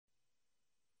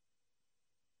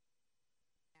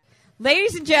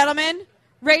Ladies and gentlemen,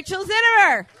 Rachel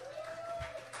Zitomer.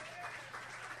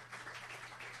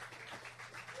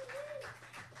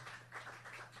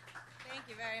 Thank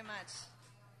you very much.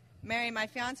 Mary, my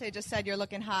fiance just said you're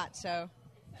looking hot, so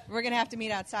we're going to have to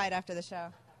meet outside after the show.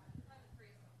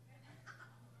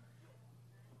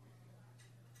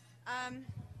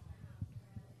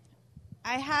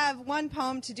 I have one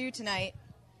poem to do tonight,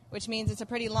 which means it's a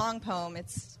pretty long poem.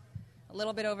 It's a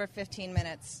little bit over 15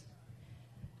 minutes.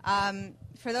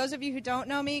 For those of you who don't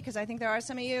know me, because I think there are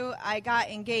some of you, I got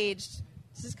engaged.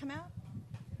 Does this come out?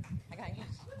 I got engaged.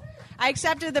 I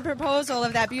accepted the proposal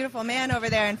of that beautiful man over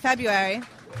there in February.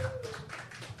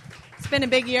 It's been a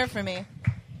big year for me.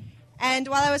 And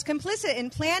while I was complicit in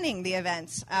planning the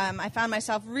event, I found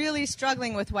myself really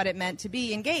struggling with what it meant to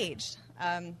be engaged.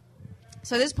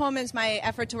 So this poem is my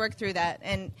effort to work through that.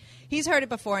 And he's heard it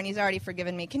before, and he's already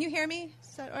forgiven me. Can you hear me?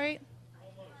 Is that all right?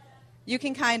 You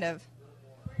can kind of.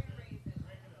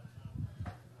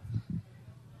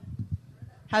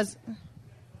 All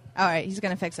right, he's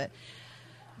going to fix it.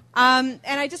 And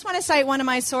I just want to cite one of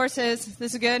my sources.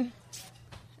 This is good.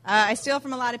 I steal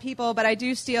from a lot of people, but I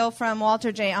do steal from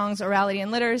Walter J. Ong's Orality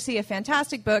and Literacy, a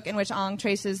fantastic book in which Ong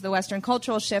traces the Western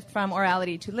cultural shift from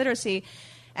orality to literacy.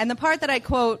 And the part that I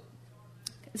quote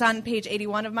is on page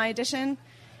 81 of my edition.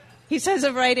 He says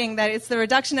of writing that it's the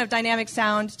reduction of dynamic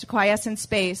sound to quiescent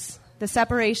space, the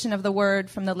separation of the word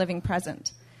from the living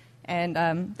present. And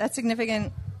that's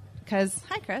significant because,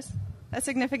 hi, Chris. That's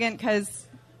significant because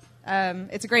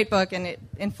it's a great book and it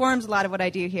informs a lot of what I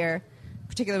do here,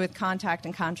 particularly with contact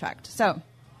and contract. So,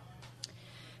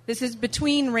 this is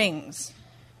Between Rings.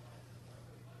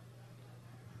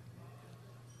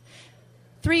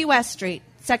 3 West Street,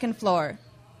 2nd floor,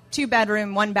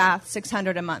 2-bedroom, 1-bath,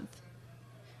 $600 a month.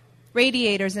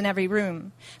 Radiators in every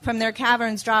room. From their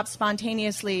caverns drop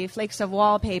spontaneously flakes of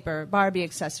wallpaper, Barbie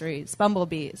accessories,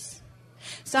 bumblebees.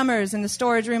 Summers in the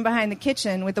storage room behind the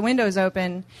kitchen with the windows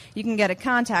open, you can get a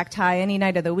contact high any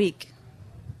night of the week.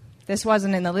 This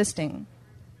wasn't in the listing.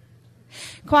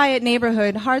 Quiet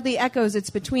neighborhood hardly echoes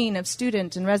its between of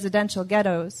student and residential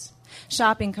ghettos.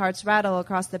 Shopping carts rattle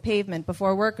across the pavement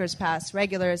before workers pass,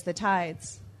 regular as the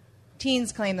tides.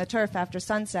 Teens claim the turf after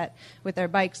sunset with their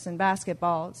bikes and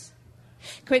basketballs.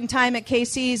 Quitting time at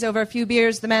KC's over a few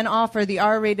beers, the men offer the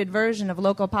R-rated version of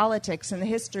local politics and the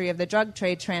history of the drug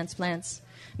trade transplants.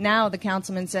 Now, the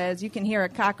councilman says, you can hear a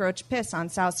cockroach piss on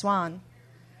South Swan.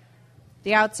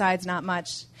 The outside's not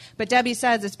much, but Debbie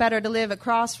says it's better to live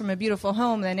across from a beautiful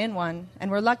home than in one,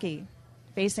 and we're lucky,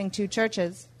 facing 2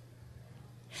 churches.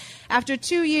 After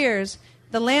 2 years,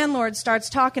 the landlord starts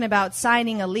talking about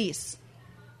signing a lease.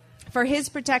 For his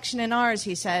protection and ours,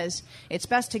 he says, it's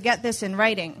best to get this in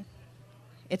writing.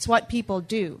 It's what people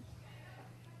do.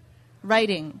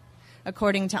 Writing,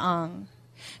 according to Ong.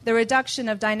 The reduction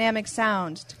of dynamic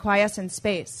sound to quiescent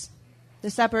space. The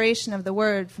separation of the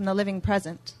word from the living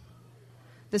present.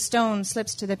 The stone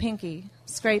slips to the pinky,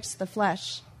 scrapes the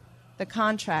flesh. The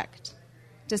contract,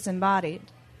 disembodied.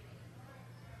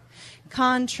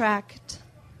 Contract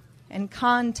and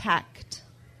contact.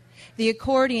 The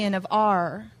accordion of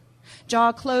R.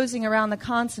 Jaw closing around the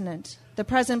consonant. The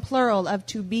present plural of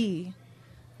to be.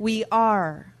 We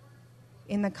are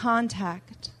in the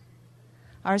contact.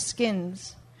 Our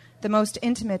skins, the most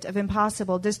intimate of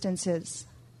impossible distances.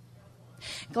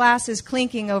 Glasses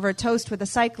clinking over toast with the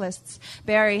cyclists,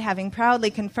 Barry having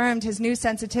proudly confirmed his new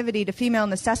sensitivity to female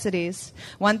necessities.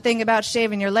 One thing about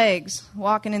shaving your legs,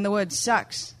 walking in the woods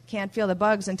sucks. Can't feel the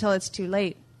bugs until it's too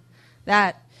late.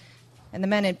 That, and the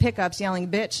men in pickups yelling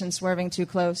bitch and swerving too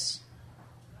close.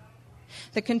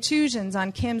 The contusions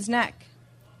on Kim's neck.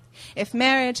 If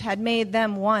marriage had made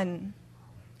them one,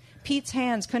 Pete's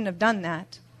hands couldn't have done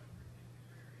that.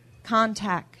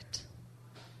 Contact.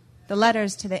 The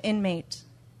letters to the inmate.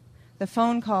 The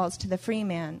phone calls to the free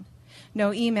man.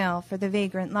 No email for the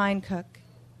vagrant line cook.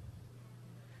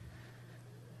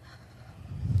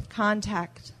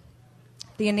 Contact.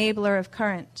 The enabler of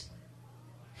current.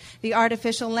 The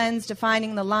artificial lens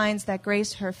defining the lines that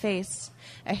grace her face.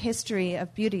 A history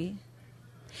of beauty.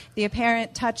 The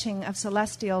apparent touching of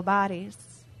celestial bodies.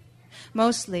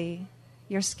 Mostly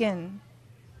your skin.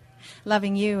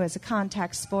 Loving you as a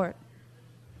contact sport.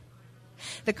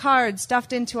 The cards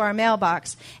stuffed into our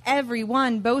mailbox, every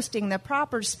one boasting the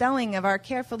proper spelling of our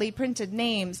carefully printed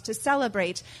names to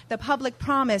celebrate the public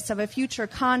promise of a future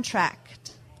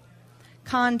contract.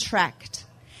 Contract,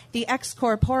 the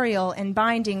excorporeal and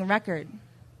binding record.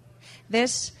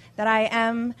 This that I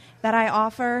am, that I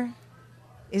offer,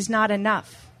 is not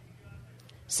enough.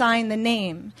 Sign the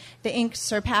name, the ink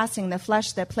surpassing the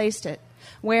flesh that placed it.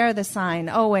 Wear the sign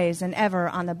always and ever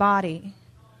on the body.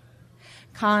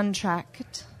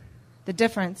 Contract. The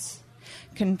difference.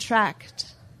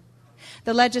 Contract.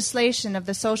 The legislation of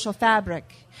the social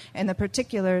fabric and the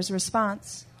particular's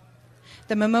response.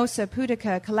 The mimosa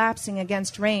pudica collapsing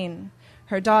against rain,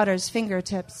 her daughter's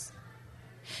fingertips.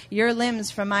 Your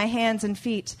limbs from my hands and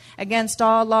feet, against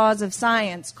all laws of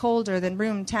science, colder than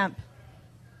room temp.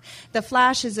 The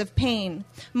flashes of pain,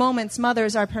 moments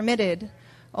mothers are permitted,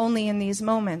 only in these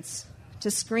moments, to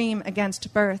scream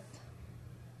against birth.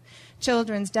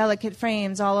 Children's delicate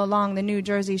frames all along the New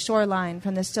Jersey shoreline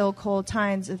from the still cold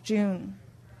tides of June.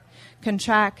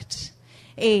 Contract,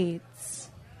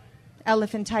 AIDS,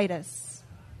 elephantitis,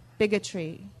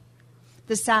 bigotry,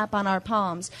 the sap on our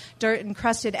palms,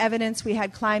 dirt-encrusted evidence we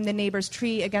had climbed the neighbor's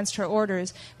tree against her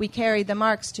orders. We carried the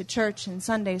marks to church and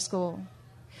Sunday school.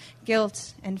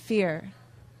 Guilt and fear,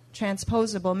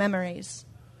 transposable memories.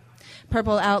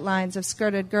 Purple outlines of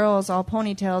skirted girls, all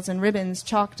ponytails and ribbons,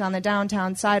 chalked on the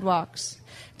downtown sidewalks.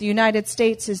 The United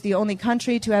States is the only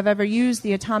country to have ever used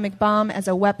the atomic bomb as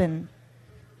a weapon,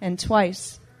 and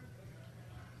twice.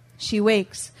 She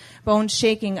wakes, bones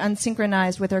shaking,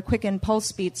 unsynchronized with her quickened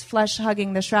pulse beats, flesh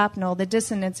hugging the shrapnel, the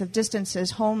dissonance of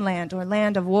distances, homeland or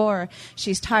land of war.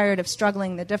 She's tired of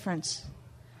struggling the difference.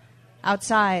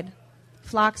 Outside,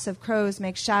 flocks of crows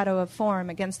make shadow of form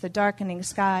against the darkening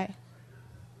sky.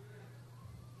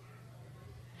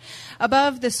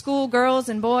 Above, the school girls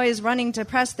and boys running to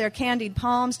press their candied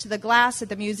palms to the glass at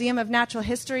the Museum of Natural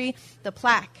History, the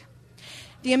plaque.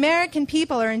 The American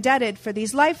people are indebted for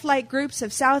these lifelike groups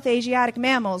of South Asiatic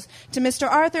mammals to Mr.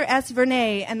 Arthur S.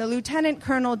 Vernay and the Lieutenant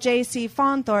Colonel J.C.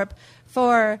 Faunthorpe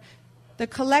for the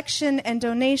collection and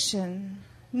donation,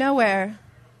 nowhere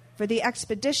for the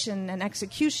expedition and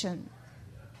execution.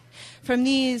 From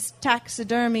these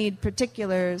taxidermied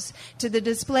particulars to the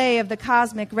display of the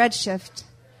cosmic redshift,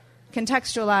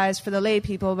 contextualized for the lay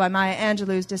people by Maya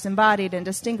Angelou's disembodied and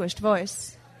distinguished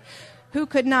voice. Who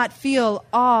could not feel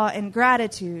awe and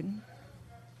gratitude?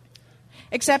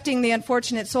 Excepting the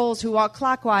unfortunate souls who walk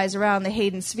clockwise around the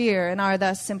Hayden sphere and are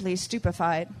thus simply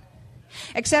stupefied.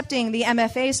 Excepting the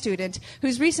MFA student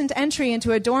whose recent entry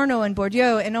into Adorno and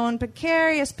Bourdieu and own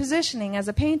precarious positioning as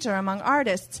a painter among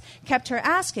artists kept her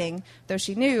asking, though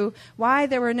she knew, why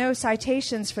there were no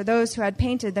citations for those who had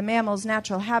painted the mammal's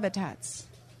natural habitats.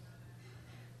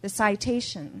 The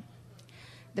citation,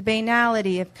 the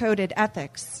banality of coded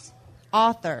ethics.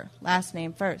 Author, last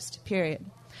name first, period.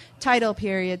 Title,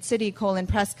 period, city,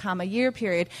 press, year,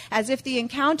 period, as if the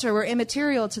encounter were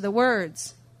immaterial to the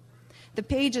words. The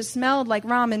pages smelled like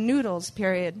ramen noodles,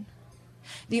 period.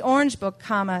 The orange book,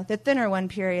 the thinner one,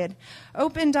 period,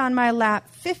 opened on my lap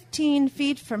 15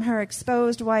 feet from her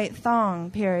exposed white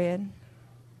thong, period.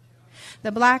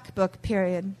 The black book,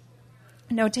 period.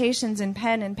 Notations in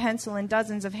pen and pencil in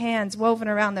dozens of hands woven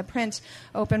around the print,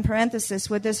 open parenthesis,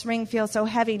 would this ring feel so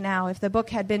heavy now if the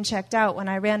book had been checked out when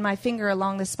I ran my finger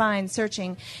along the spine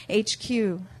searching HQ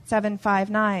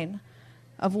 759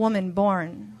 of woman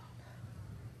born.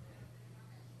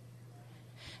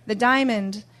 The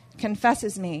diamond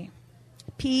confesses me,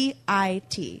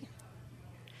 P-I-T,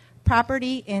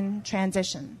 property in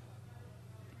transition.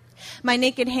 My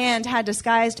naked hand had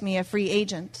disguised me a free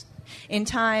agent. In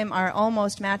time, our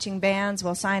almost matching bands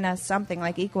will sign us something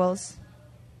like equals.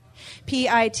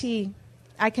 P.I.T.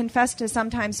 I confess to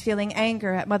sometimes feeling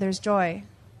anger at mother's joy.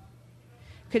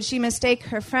 Could she mistake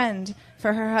her friend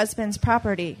for her husband's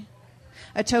property?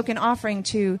 A token offering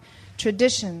to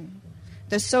tradition,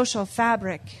 the social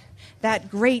fabric, that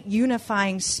great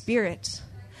unifying spirit.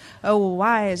 Oh,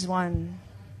 wise one.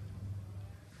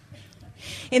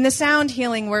 In the sound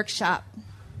healing workshop,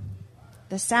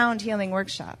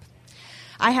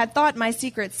 I had thought my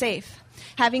secret safe,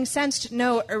 having sensed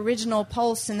no original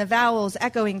pulse in the vowels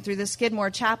echoing through the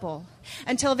Skidmore Chapel,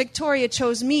 until Victoria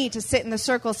chose me to sit in the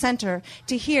circle center,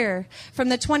 to hear from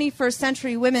the 21st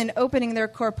century women opening their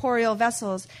corporeal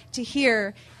vessels, to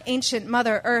hear ancient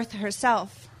Mother Earth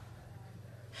herself.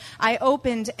 I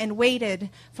opened and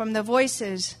waited from the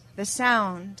voices, the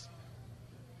sound,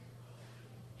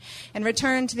 and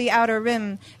returned to the outer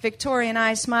rim, Victoria and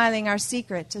I smiling our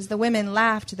secret as the women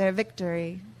laughed their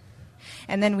victory.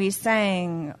 And then we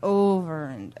sang over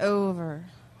and over.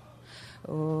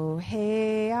 Oh,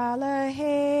 hey, Allah,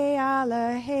 hey,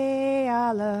 Allah, hey,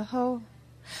 Allah, ho.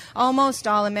 Almost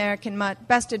all American mutt,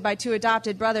 bested by two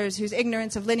adopted brothers whose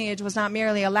ignorance of lineage was not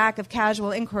merely a lack of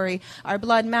casual inquiry, our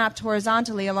blood mapped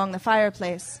horizontally along the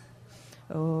fireplace.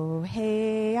 Oh,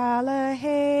 hey, Allah,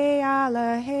 hey,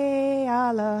 Allah, hey,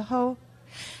 Allah, ho.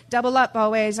 Double up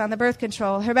always on the birth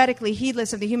control, heretically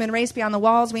heedless of the human race beyond the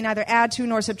walls we neither add to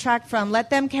nor subtract from. Let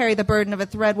them carry the burden of a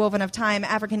thread woven of time,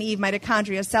 African Eve,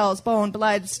 mitochondria, cells, bone,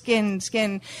 blood, skin,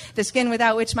 the skin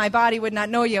without which my body would not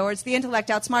know you, or it's the intellect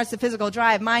outsmarts the physical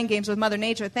drive, mind games with Mother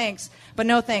Nature, thanks, but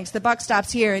no thanks, the buck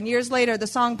stops here, and years later the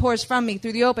song pours from me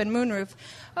through the open moonroof.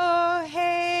 Oh,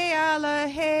 hey, Allah,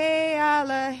 hey,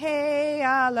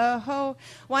 Allah, ho.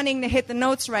 Wanting to hit the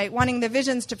notes right, wanting the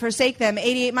visions to forsake them.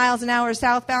 88 miles an hour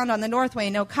southbound on the Northway,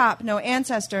 no cop, no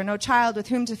ancestor, no child with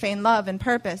whom to feign love and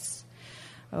purpose.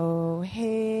 Oh,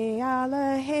 hey,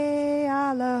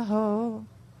 Allah, ho.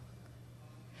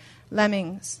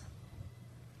 Lemmings.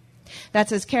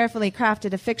 That's as carefully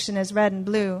crafted a fiction as Red and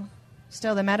Blue.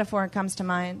 Still, the metaphor comes to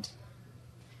mind.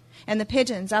 And the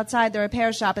pigeons outside the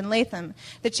repair shop in Latham.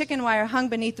 The chicken wire hung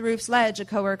beneath the roof's ledge, a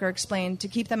coworker explained, to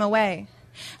keep them away.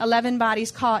 11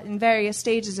 bodies caught in various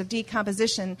stages of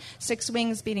decomposition, 6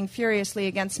 wings beating furiously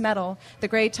against metal, the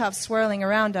gray tufts swirling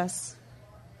around us.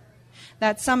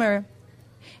 That summer,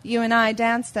 you and I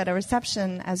danced at a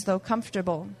reception as though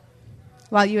comfortable,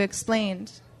 while you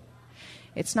explained,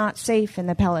 it's not safe in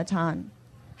the Peloton.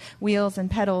 Wheels and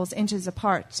pedals inches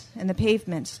apart, and the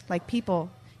pavement, like people,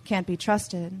 can't be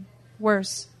trusted.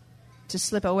 Worse, to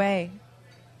slip away.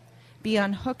 Be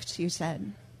unhooked, you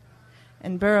said,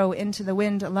 and burrow into the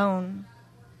wind alone.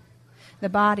 The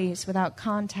bodies without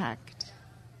contact.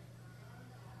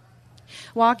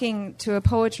 Walking to a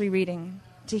poetry reading,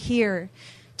 to hear,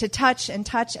 to touch and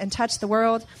touch and touch the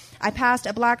world, I passed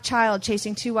a black child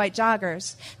chasing 2 white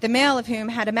joggers, the male of whom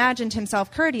had imagined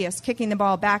himself courteous, kicking the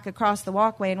ball back across the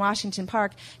walkway in Washington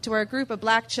Park to where a group of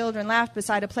black children laughed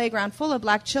beside a playground full of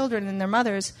black children and their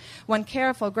mothers, one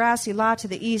careful grassy lot to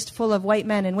the east full of white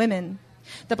men and women.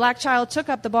 The black child took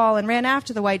up the ball and ran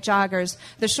after the white joggers,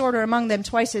 the shorter among them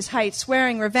twice his height,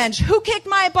 swearing revenge. Who kicked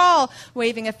my ball?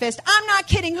 Waving a fist. I'm not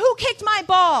kidding. Who kicked my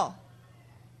ball?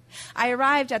 I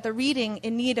arrived at the reading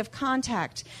in need of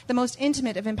contact, the most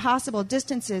intimate of impossible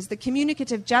distances, the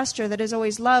communicative gesture that is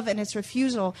always love and its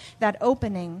refusal, that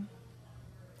opening.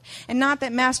 And not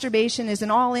that masturbation is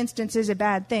in all instances a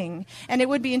bad thing, and it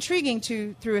would be intriguing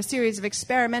to, through a series of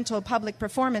experimental public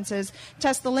performances,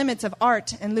 test the limits of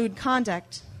art and lewd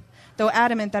conduct, though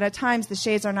adamant that at times the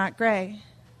shades are not gray.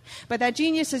 But that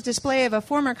genius's display of a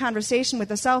former conversation with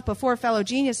the self before fellow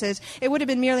geniuses, it would have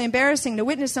been merely embarrassing to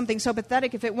witness something so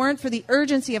pathetic if it weren't for the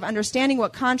urgency of understanding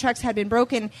what contracts had been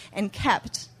broken and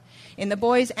kept. In the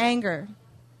boy's anger,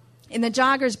 in the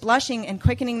joggers blushing and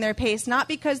quickening their pace, not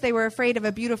because they were afraid of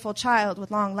a beautiful child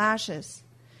with long lashes,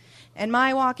 and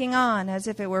my walking on as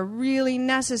if it were really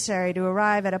necessary to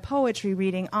arrive at a poetry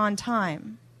reading on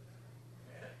time.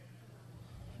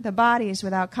 The bodies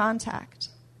without contact.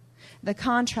 The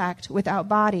contract without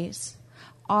bodies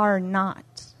are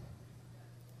not.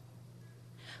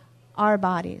 Our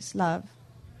bodies, love.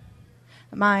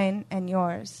 Mine and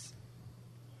yours.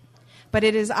 But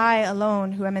it is I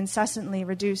alone who am incessantly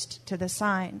reduced to the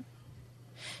sign.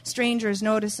 Strangers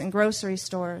notice in grocery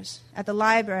stores, at the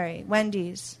library,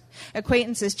 Wendy's.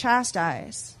 Acquaintances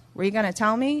chastise. Were you going to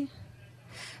tell me?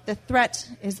 The threat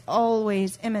is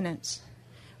always imminent.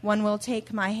 One will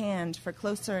take my hand for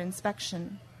closer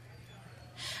inspection.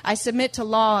 I submit to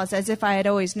laws as if I had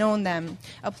always known them,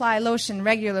 apply lotion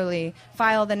regularly,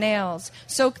 file the nails,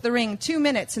 soak the ring 2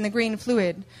 minutes in the green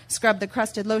fluid, scrub the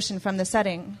crusted lotion from the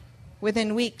setting.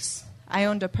 Within weeks, I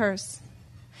owned a purse.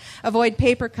 Avoid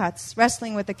paper cuts,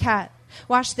 wrestling with the cat,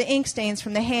 wash the ink stains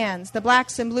from the hands, the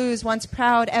blacks and blues once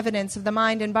proud evidence of the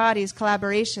mind and body's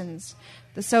collaborations,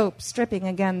 the soap stripping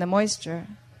again the moisture.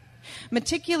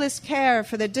 Meticulous care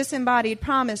for the disembodied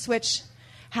promise which,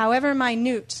 however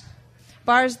minute,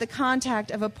 bars the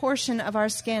contact of a portion of our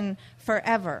skin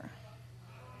forever.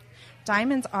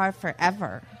 Diamonds are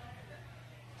forever.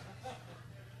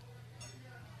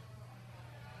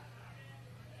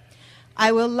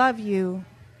 I will love you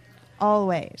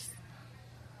always.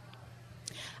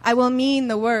 I will mean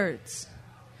the words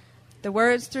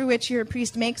through which your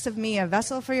priest makes of me a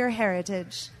vessel for your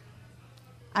heritage.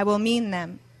 I will mean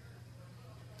them.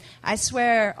 I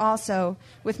swear also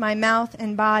with my mouth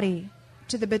and body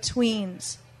to the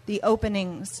betweens, the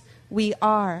openings, we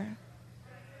are.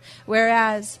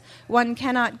 Whereas one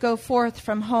cannot go forth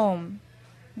from home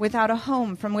without a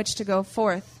home from which to go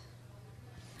forth.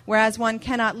 Whereas one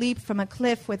cannot leap from a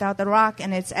cliff without the rock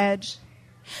and its edge.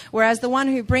 Whereas the one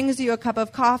who brings you a cup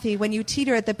of coffee when you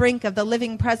teeter at the brink of the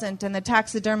living present and the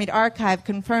taxidermied archive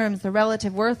confirms the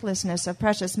relative worthlessness of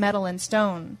precious metal and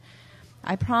stone.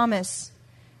 I promise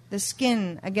the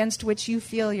skin against which you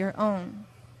feel your own.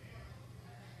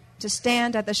 To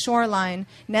stand at the shoreline,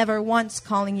 never once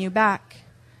calling you back,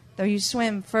 though you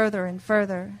swim further and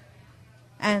further,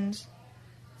 and,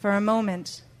 for a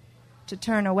moment, to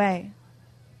turn away.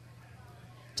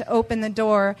 To open the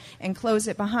door and close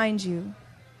it behind you.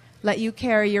 Let you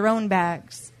carry your own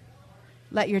bags.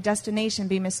 Let your destination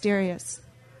be mysterious.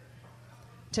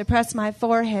 To press my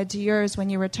forehead to yours when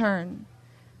you return.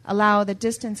 Allow the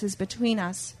distances between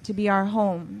us to be our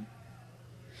home.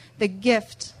 The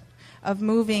gift of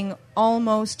moving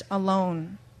almost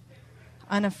alone,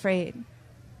 unafraid.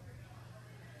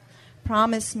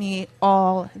 Promise me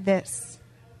all this,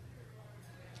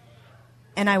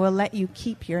 and I will let you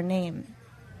keep your name.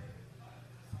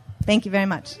 Thank you very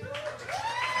much.